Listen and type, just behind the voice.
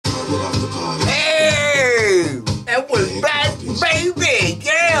Hey, and we're back, baby.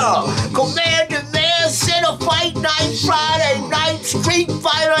 Yeah, Commander Man Center Fight Night, Friday night, Street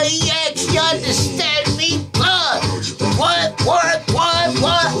Fighter EX. You understand me? What?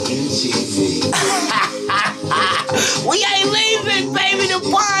 We ain't leaving, baby. The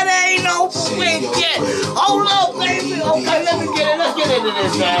party ain't over with yet. Hold up, baby. Okay, let's get into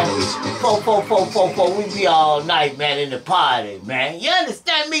this, man. We be all night, man, in the party, man. You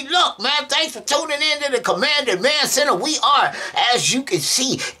understand me? Look, man, thanks for tuning in to the Commander Man Center. We are, as you can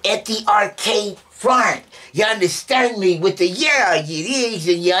see, at the arcade front. You understand me? With the it is,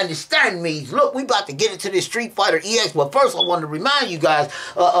 and you understand me. Look, we about to get into this Street Fighter EX, but first I want to remind you guys,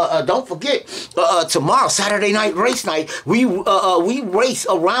 don't forget, tomorrow, Saturday night race night, we race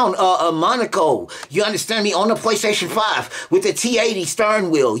around Monaco. You understand me? On the PlayStation 5 with the T80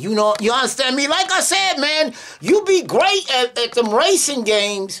 stern wheel. You know, you understand me? Like I said, man, you be great at them racing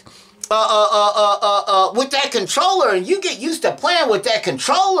games. With that controller, and you get used to playing with that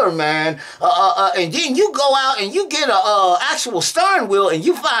controller, man, and then you go out and you get a actual steering wheel, and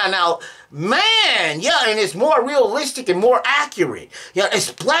you find out, man, yeah, and it's more realistic and more accurate, yeah,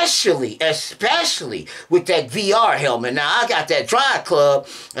 especially with that VR helmet. Now, I got that Drive Club,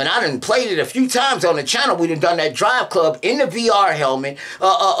 and I done played it a few times on the channel. We done that Drive Club in the VR helmet,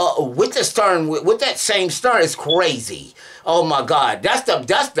 with the stern, with that same stern. It's crazy. Oh my God, that's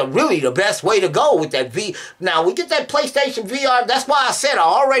really the best way to go with that Now we get that PlayStation VR. That's why I said I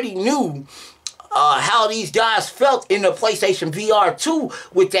already knew how these guys felt in the PlayStation VR 2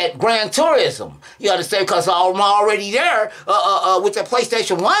 with that Gran Turismo. You understand? Because I'm already there with the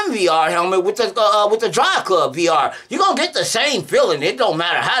PlayStation 1 VR helmet with the Drive Club VR. You're going to get the same feeling. It don't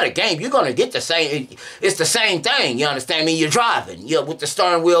matter how the game. You're going to get the same. It's the same thing. You understand me? You're driving. Yeah, with the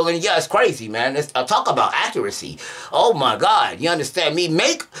steering wheel. And yeah, it's crazy, man. Talk about accuracy. Oh, my God. You understand me?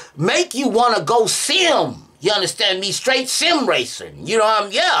 Make you want to go sim. You understand me? Straight sim racing. You know,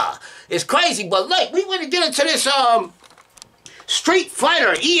 yeah. It's crazy, but look, we want to get into this Street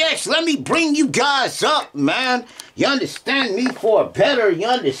Fighter EX. Let me bring you guys up, man. You understand me for better? You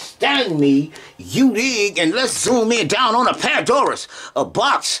understand me? You dig? And let's zoom in down on a Pandora's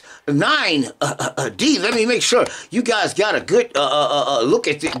box 9D. Let me make sure you guys got a good look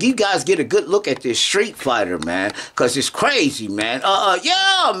at this. You guys get a good look at this Street Fighter, man, because it's crazy, man.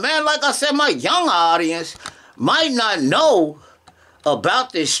 Yeah, man. Like I said, my young audience might not know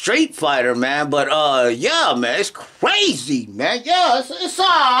about this Street Fighter, man, but yeah, man, it's crazy, man. Yeah, it's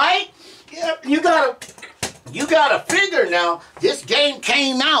alright. Yeah, you gotta figure now. This game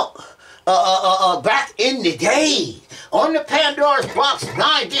came out back in the day on the Pandora's Box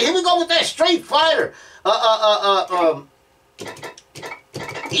 9. Here we go with that Street Fighter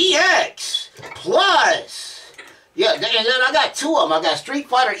EX Plus. Yeah, and then I got two of them. I got Street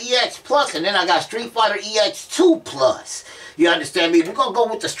Fighter EX Plus, and then I got Street Fighter EX 2 Plus. You understand me? We're going to go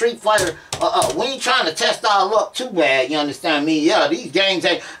with the Street Fighter. We ain't trying to test our luck too bad. You understand me? Yeah, these games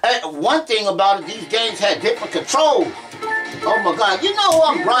ain't... one thing about it, these games had different controls. Oh, my God. You know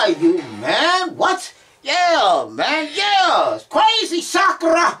I'm right, you, man. What? Yeah, man. Yeah. It's crazy.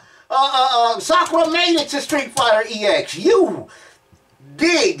 Sakura. Sakura made it to Street Fighter EX. You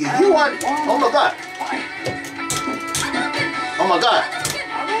dig. You are... Oh, my God. Oh, my God.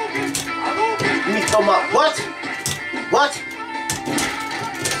 Let me throw my... What? What?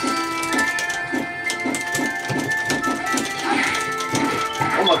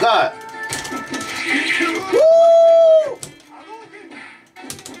 Oh my God. Woo!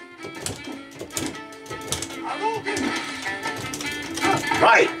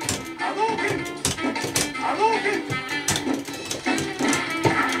 Right.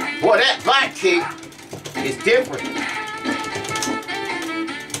 Boy, that back kick is different.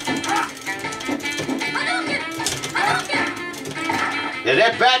 Yeah,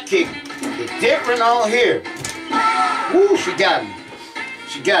 that back kick is different on here. Woo, she got me.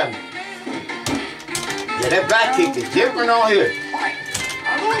 She got me. Yeah, that back kick is different on here.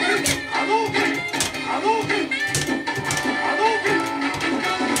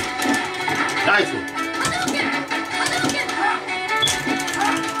 Nice one.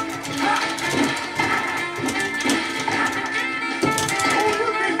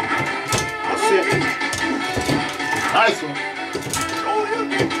 That's it. Nice one.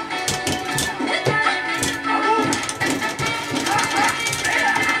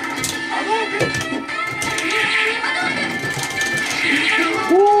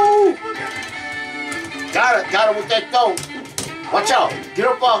 Woo! Got it with that throw. Watch out. Get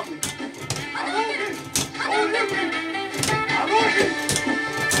up off me.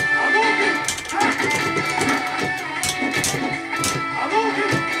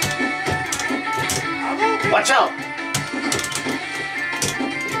 Watch out.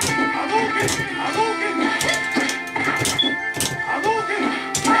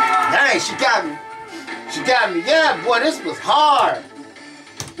 Dang, she got me. She got me. Yeah, boy, this was hard.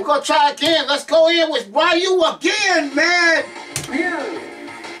 We're gonna try again. Let's go in with Ryu again, man.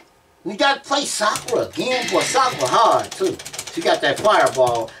 We gotta play Sakura again. Boy, Sakura hard too. She got that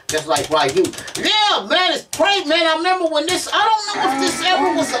fireball just like Ryu. Yeah, man, it's great, man. I remember when this, I don't know if this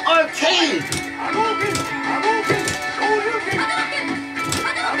ever was an arcade.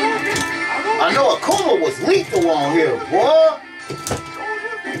 I know Akuma was lethal on here, boy.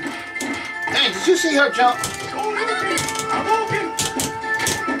 Dang, did you see her jump?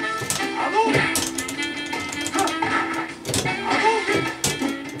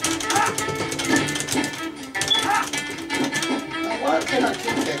 Why can't I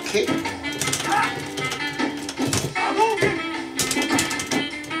keep that kick?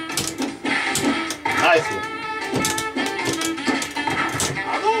 Nice one.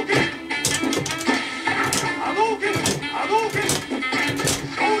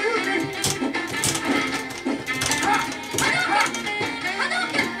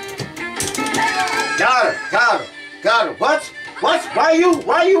 Got her. What? Why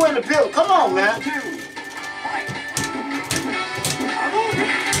you in the building? Come on, man.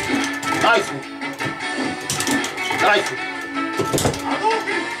 Nice one.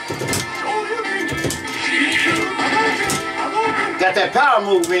 Got that power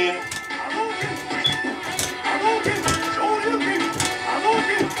move in.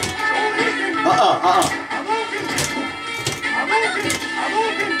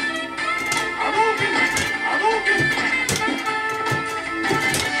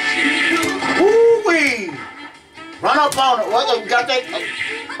 Woo-wee! Run up on it. What? Got that?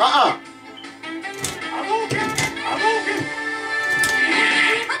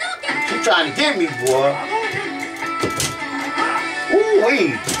 You trying to get me, boy?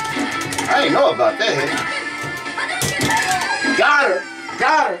 Ooh-wee! I ain't know about that. Got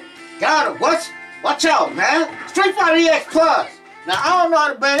her. Watch out, man. Street Fighter EX Plus. Now, I don't know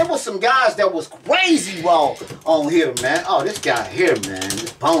how to, man, there was some guys that was crazy raw on here, man. Oh, this guy here, man.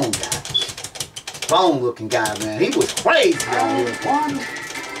 This Bone guy. Bone looking guy, man. He was crazy on here.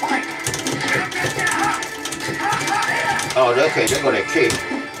 Oh, okay, there go that kick.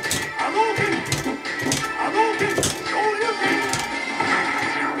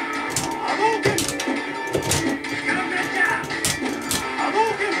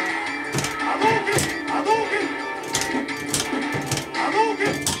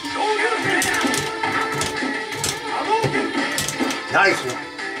 Nice one.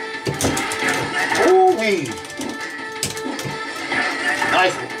 Ooh-wee.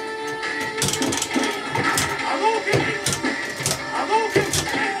 Nice one.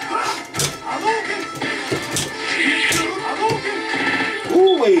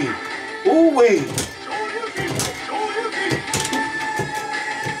 Ooh-wee. Ooh-wee.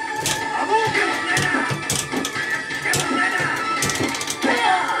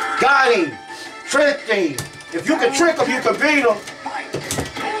 Got him. Tricked him. If you can trick him, you can beat him.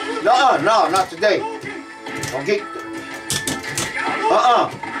 No, not today. Don't get.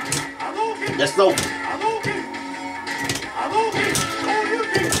 Let's go.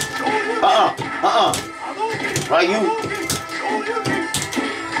 Right, you.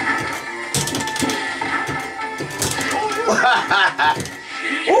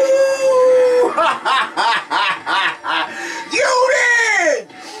 Ooh!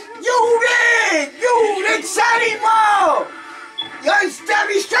 You did set him up! Y'all stabbed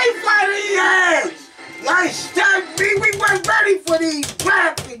me Street Fighter EX! Y'all stabbed me, we weren't ready for these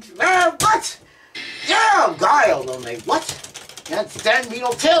graphics, man, what? Yeah, Guile on me, what? That me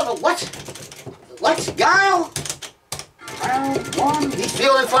don't tell them, what? What's Guile? Round one. He's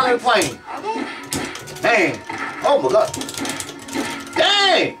still in front of the plane. Man, oh my god.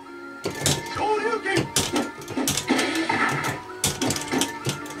 Dang!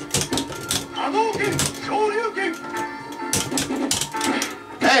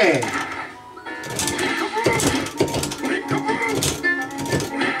 Dang!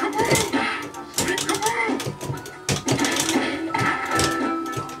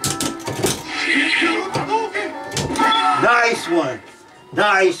 Nice one!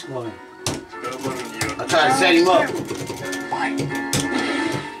 Nice one! I'll try to set him up.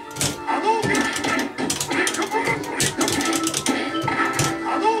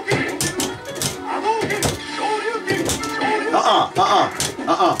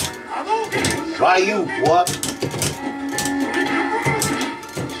 Why you, what?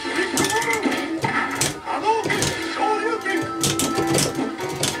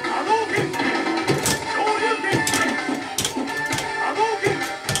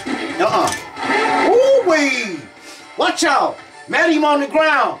 Watch out. Met him on the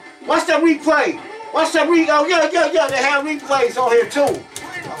ground. Watch that replay. Watch that replay. Oh, yeah. They have replays on here, too.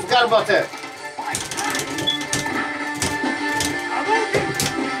 I forgot about that.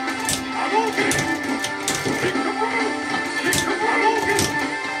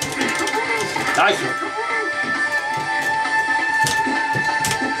 Nice one.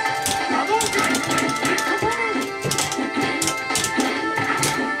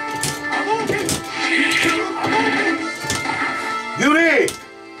 You did.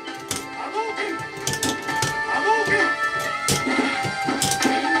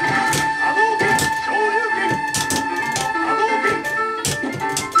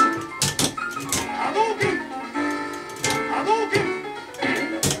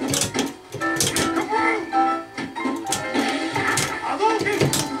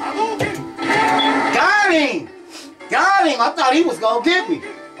 Got him. I thought he was gonna get me.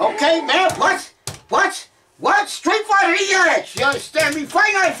 Okay, man. What? Street Fighter EX. You understand me?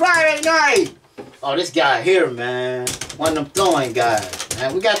 Fight Night Friday night. Oh, this guy here, man. One of them throwing guys.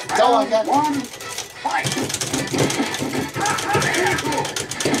 Man, we got the throwing guys. One, fight.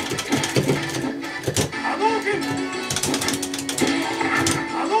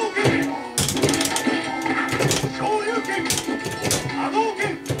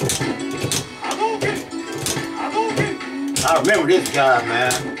 I remember this guy,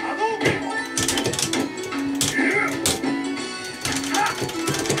 man.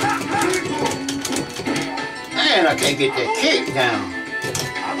 Man, I can't get that kick down.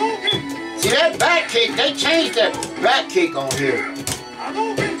 See that back kick? They changed that back kick on here.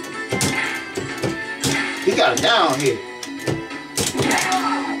 He got it down here.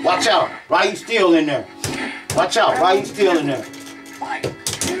 Watch out. Why you still in there? Watch out. Why you still in there?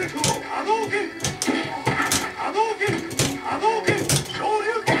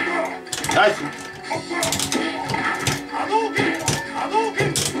 Nice.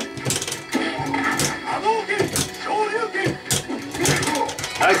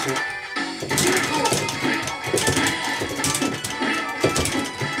 Nice.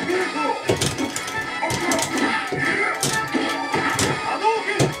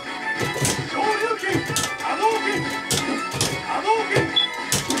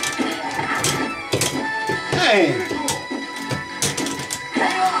 Dang.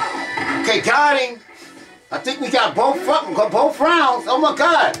 Okay, got him. I think we got both rounds. Oh my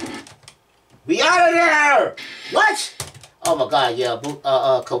God. We out of there. What? Oh my God, yeah.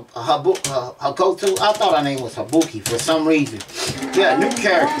 Hakoto. I thought her name was Habuki for some reason. Yeah, new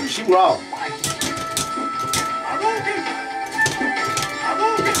character. She raw.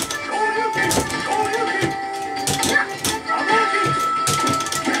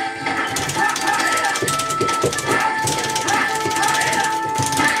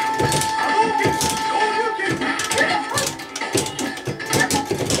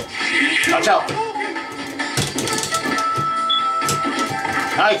 Watch out.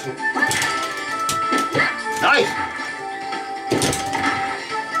 Nice. Nice.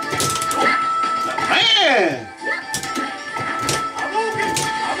 Man.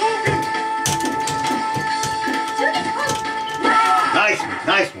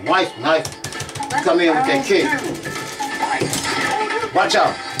 Nice. Come in with that kick. Watch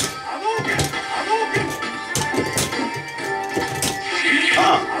out.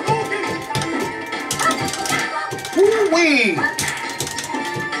 Woo-wee.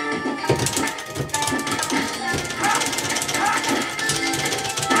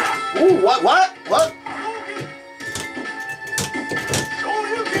 Ooh, what?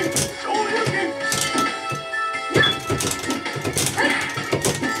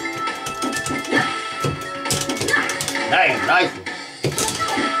 Dang, nice.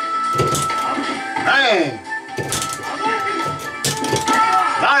 Dang.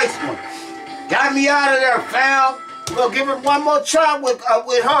 Nice one. Got me out of there, fam. We're gonna give it one more try with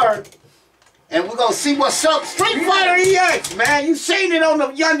her. And we're gonna see what's up. Street Fighter EX, man. You seen it on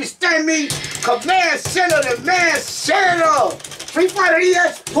the, you understand me? Command Center, the Man Center. Street Fighter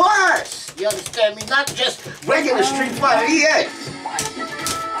EX Plus. You understand me? Not just regular Street Fighter EX.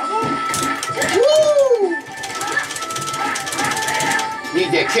 Woo!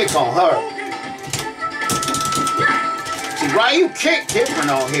 Need that kick on her. See, Ryu kick different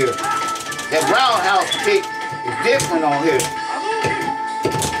on here. That roundhouse kick is different on here.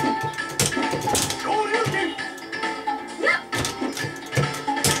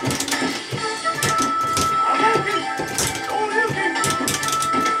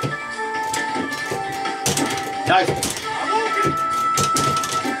 Nice.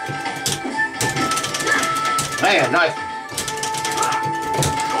 Man, nice.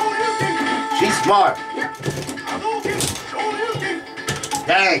 She's smart.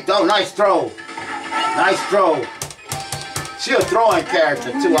 Dang, throw, nice throw. Nice throw. She a throwing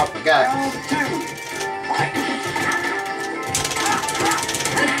character too, I forgot.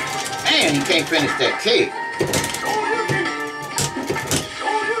 Man, he can't finish that kick.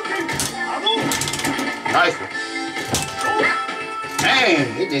 Nice one.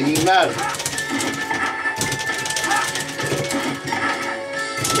 Man, it didn't even matter.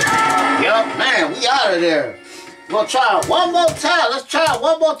 Yup, man, we out of there. We're gonna try it one more time. Let's try it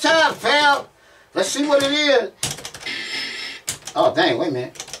one more time, fam. Let's see what it is. Oh, dang, wait a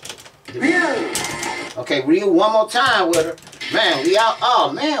minute. Okay, Ryu, one more time with her. Man, we out.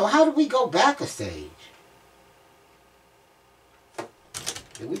 Oh, man, how did we go back a stage?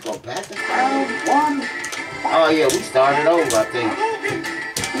 Did we go back a stage? Oh, yeah, we started over, I think.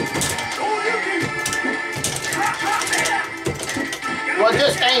 Well,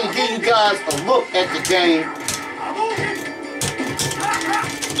 just aim to give you guys a look at the game.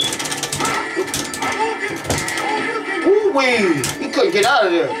 Ooh-wee! He couldn't get out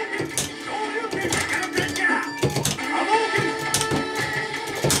of there.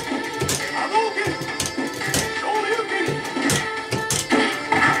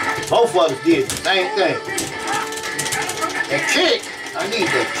 Both of us did the same thing. That kick, I need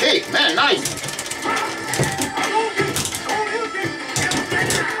that kick, man, nice.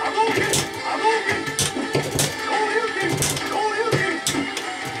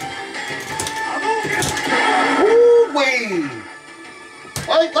 Ooh-wee!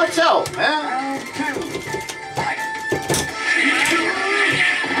 Hey, watch out, man.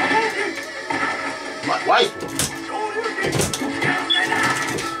 My wife.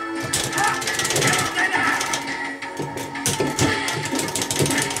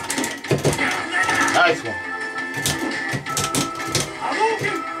 Nice one.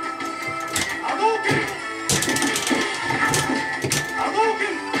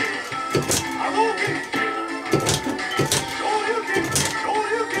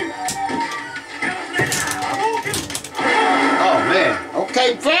 Oh man.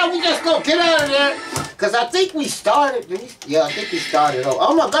 Okay, fam, we just gonna get out of there. Cause I think we started. Yeah, I think we started.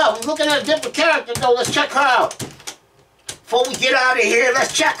 Oh my God, we're looking at a different character though. Let's check her out. Before we get out of here,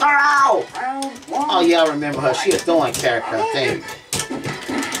 let's check her out. Oh yeah, I remember her. She a throwing character, I think.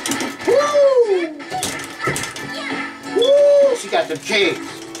 Woo! Woo! She got the kicks.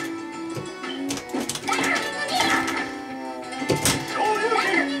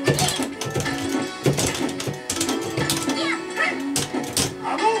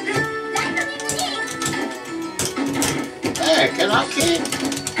 Hey, can I kick?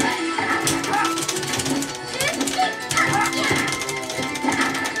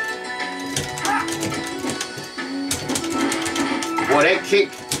 Boy, that kick,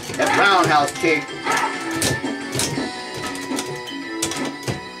 that roundhouse kick.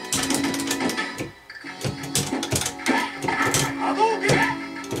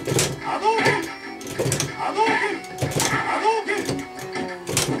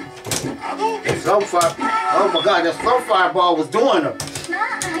 Slow fire. Oh my God, that slow fireball was doing her.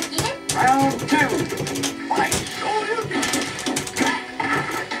 Round two.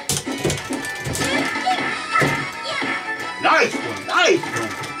 Nice one, nice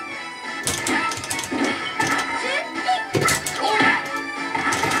one.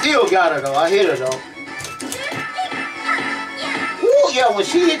 Still got her though, I hit her though. Ooh, yeah, when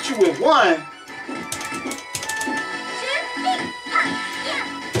she hit you with one.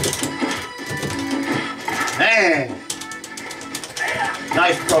 Man.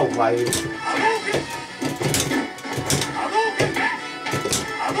 Nice throw, buddy.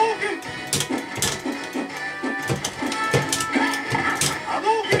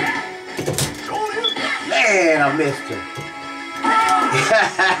 Man, I missed her.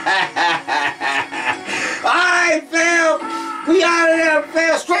 Alright, fam. We out of there,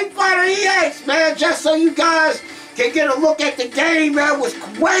 fam. Street Fighter EX, man. Just so you guys can get a look at the game, man. It was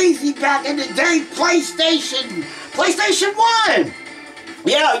crazy back in the day. PlayStation 1.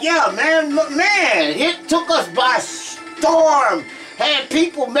 Yeah, man. Man, it took us by storm. Had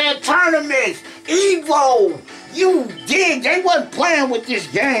people, man, tournaments, Evo. You dig? They wasn't playing with this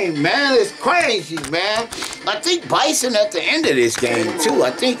game, man. It's crazy, man. I think Bison at the end of this game, too.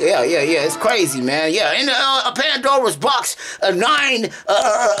 I think, yeah. It's crazy, man. Yeah, in Pandora's Box 9D.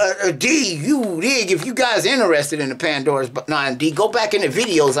 You dig? If you guys interested in the Pandora's 9D, go back in the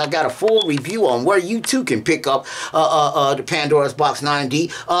videos. I got a full review on where you, too, can pick up the Pandora's Box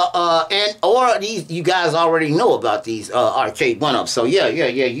 9D. Or these, you guys already know about these arcade one-ups. So, yeah.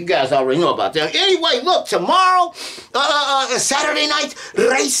 You guys already know about them. Anyway, look, tomorrow, Saturday night,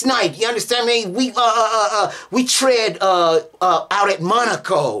 race night. You understand me? We we tread out at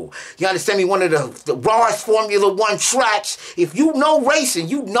Monaco. You understand me? One of the rawest Formula One tracks. If you know racing,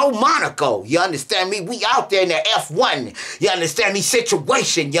 you know Monaco. You understand me? We out there in the F1. You understand me?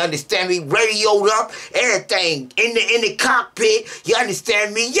 Situation. You understand me? Radioed up, everything in the cockpit. You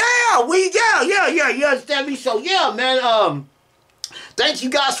understand me? Yeah, you understand me? So yeah, man, thank you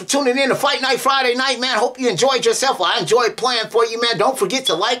guys for tuning in to Fight Night Friday night, man. Hope you enjoyed yourself. I enjoyed playing for you, man. Don't forget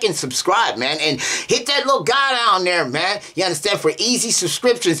to like and subscribe, man. And hit that little guy down there, man. You understand? For easy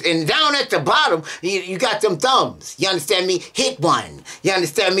subscriptions. And down at the bottom, you got them thumbs. You understand me? Hit one. You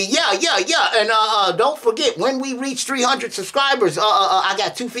understand me? Yeah. And don't forget, when we reach 300 subscribers, I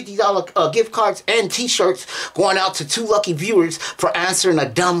got two $50 gift cards and t-shirts going out to 2 lucky viewers for answering a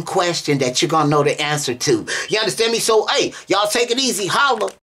dumb question that you're going to know the answer to. You understand me? So, hey, y'all take it easy. Holla.